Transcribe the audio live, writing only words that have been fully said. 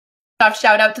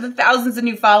Shout out to the thousands of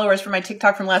new followers for my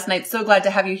TikTok from last night. So glad to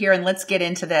have you here, and let's get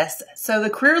into this. So the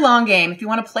career long game, if you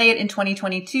want to play it in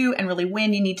 2022 and really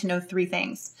win, you need to know 3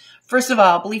 things. First of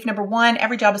all, belief number 1,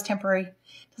 every job is temporary.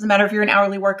 Doesn't matter if you're an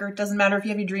hourly worker. Doesn't matter if you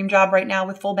have your dream job right now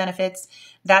with full benefits.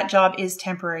 That job is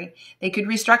temporary. They could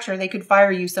restructure. They could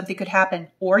fire you. Something could happen.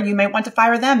 Or you might want to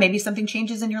fire them. Maybe something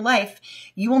changes in your life.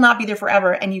 You will not be there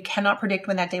forever, and you cannot predict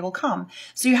when that day will come.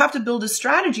 So you have to build a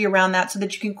strategy around that so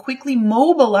that you can quickly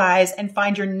mobilize and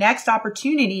find your next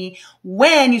opportunity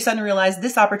when you suddenly realize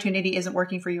this opportunity isn't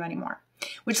working for you anymore.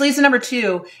 Which leads to number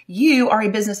 2, you are a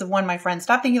business of one, my friend.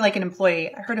 Stop thinking like an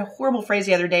employee. I heard a horrible phrase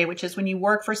the other day, which is when you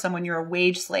work for someone, you're a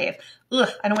wage slave. Ugh,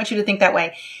 I don't want you to think that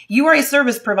way. You are a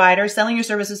service provider selling your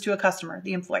services to a customer,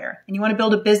 the employer, and you want to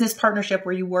build a business partnership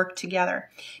where you work together.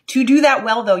 To do that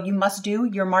well, though, you must do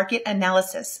your market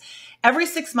analysis. Every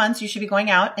 6 months, you should be going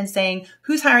out and saying,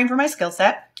 who's hiring for my skill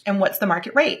set and what's the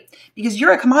market rate? Because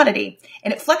you're a commodity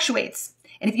and it fluctuates.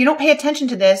 And if you don't pay attention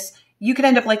to this, you could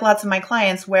end up like lots of my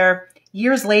clients where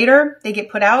years later, they get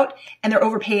put out and they're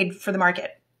overpaid for the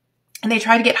market. And they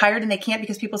try to get hired and they can't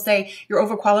because people say you're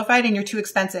overqualified and you're too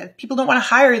expensive. People don't want to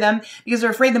hire them because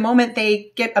they're afraid the moment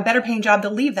they get a better paying job,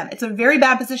 they'll leave them. It's a very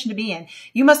bad position to be in.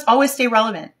 You must always stay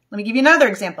relevant. Let me give you another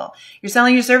example. You're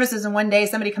selling your services and one day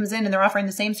somebody comes in and they're offering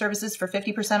the same services for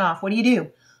 50% off. What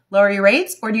do? Lower your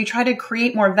rates, or do you try to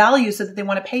create more value so that they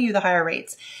want to pay you the higher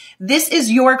rates? This is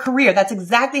your career. That's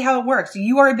exactly how it works.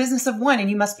 You are a business of one, and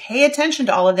you must pay attention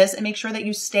to all of this and make sure that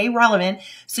you stay relevant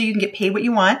so you can get paid what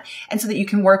you want and so that you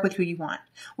can work with who you want.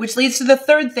 Which leads to the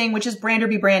third thing, which is brand or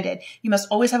be branded. You must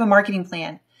always have a marketing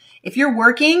plan. If you're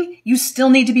working, you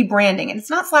still need to be branding. And it's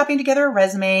not slapping together a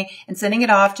resume and sending it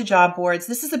off to job boards.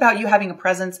 This is about you having a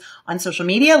presence on social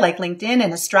media like LinkedIn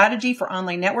and a strategy for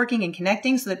online networking and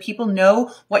connecting so that people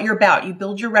know what you're about. You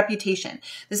build your reputation.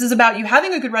 This is about you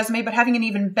having a good resume, but having an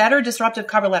even better disruptive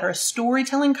cover letter, a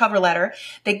storytelling cover letter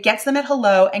that gets them at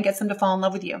hello and gets them to fall in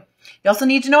love with you. You also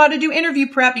need to know how to do interview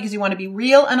prep because you want to be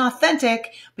real and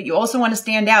authentic, but you also want to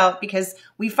stand out because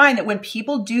we find that when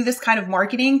people do this kind of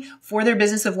marketing for their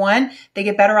business of one, they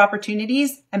get better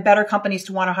opportunities and better companies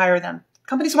to want to hire them.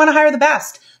 Companies want to hire the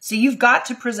best. So you've got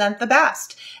to present the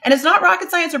best. And it's not rocket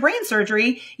science or brain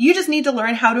surgery. You just need to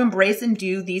learn how to embrace and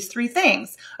do these 3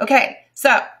 things. Okay,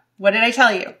 so what did I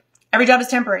tell you? Every job is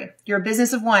temporary. You're a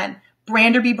business of one.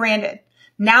 Brand or be branded.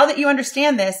 Now that you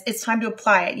understand this, it's time to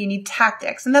apply it. You need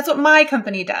tactics. And that's what my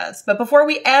company does. But before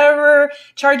we ever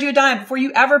charge you a dime, before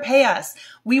you ever pay us,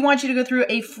 we want you to go through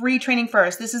a free training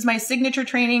first. This is my signature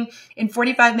training in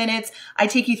 45 minutes. I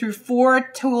take you through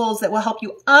 4 tools that will help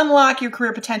you unlock your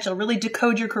career potential, really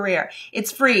decode your career.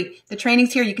 It's free. The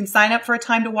training's here. You can sign up for a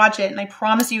time to watch it. And I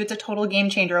promise you it's a total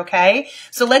game changer, okay?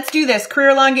 So let's do this.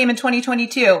 Career long game in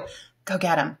 2022. Go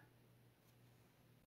get 'em.